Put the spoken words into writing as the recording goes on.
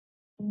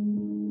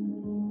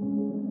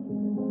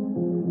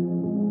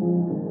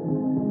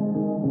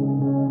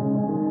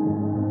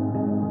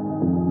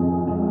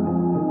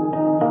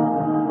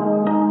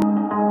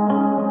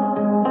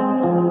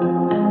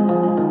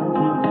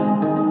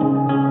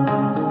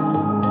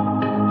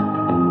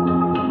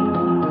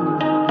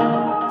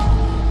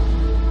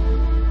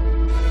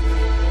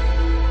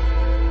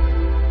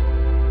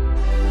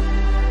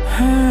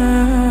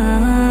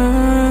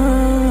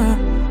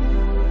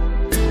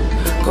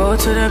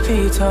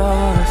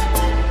burritos.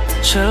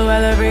 Chill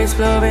while the breeze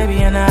blow,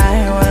 baby, and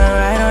I wanna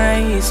ride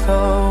on the East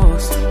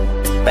Coast.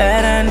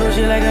 Bad and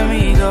bougie like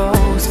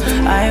amigos.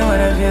 I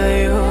wanna feel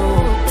you.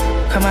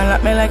 Come and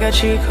lock me like a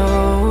cheat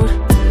code.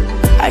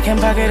 I can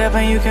pack it up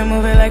and you can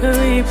move it like a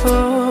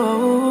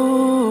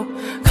repo.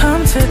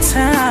 Come to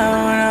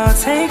town, I'll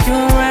take you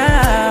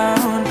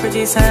around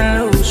pretty St.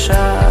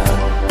 Lucia.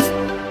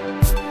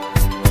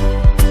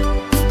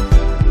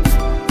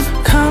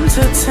 Come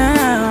to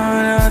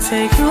town, I'll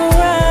take you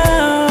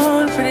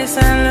around pretty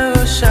St.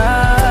 Lucia.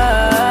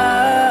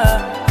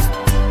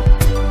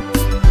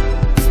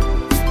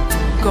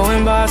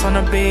 Going bars on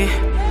the beat,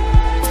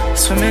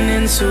 swimming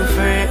in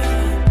Soufrique,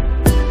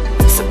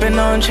 sipping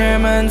on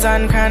Chairman's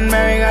and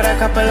cranberry. Got a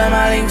couple of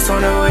my links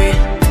on the way.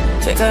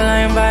 Take a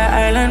line by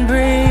island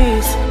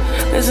breeze,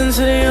 listen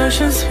to the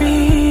ocean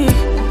speak.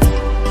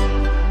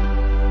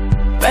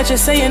 Bet you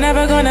say you're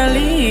never gonna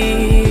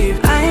leave.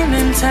 I'm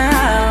in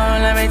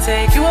town, let me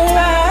take you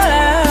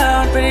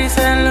around pretty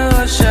St.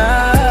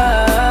 Lucia.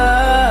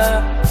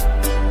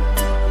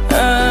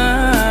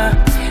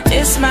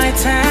 It's my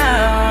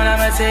town,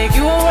 I'ma take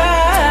you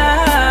around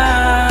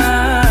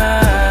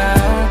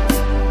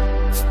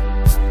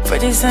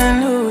pretty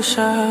St.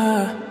 Lucia.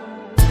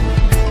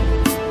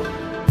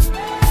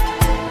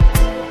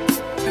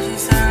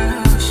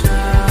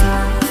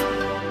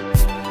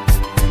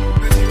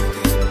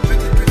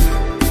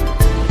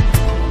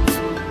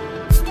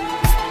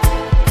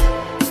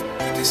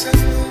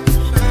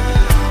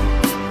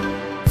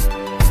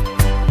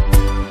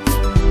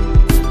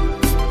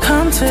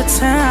 Come to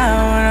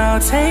town, I'll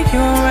take you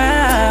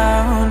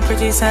around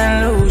pretty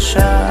St.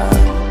 Lucia.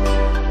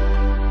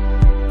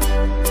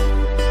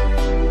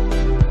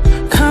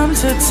 Come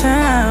to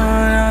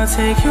town, I'll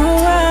take you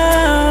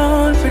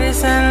around pretty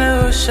St.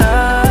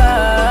 Lucia.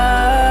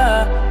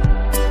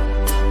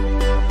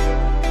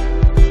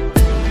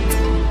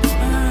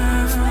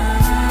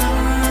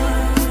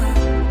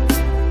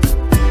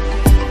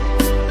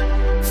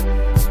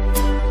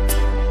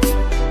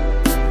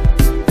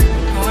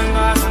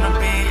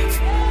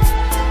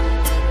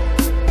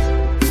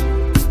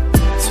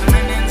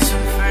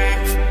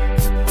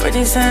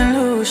 Pretty St.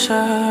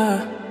 Lucia.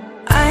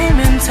 I'm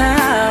in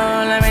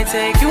town, let me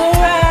take you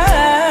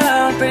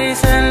around pretty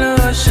St. Lucia.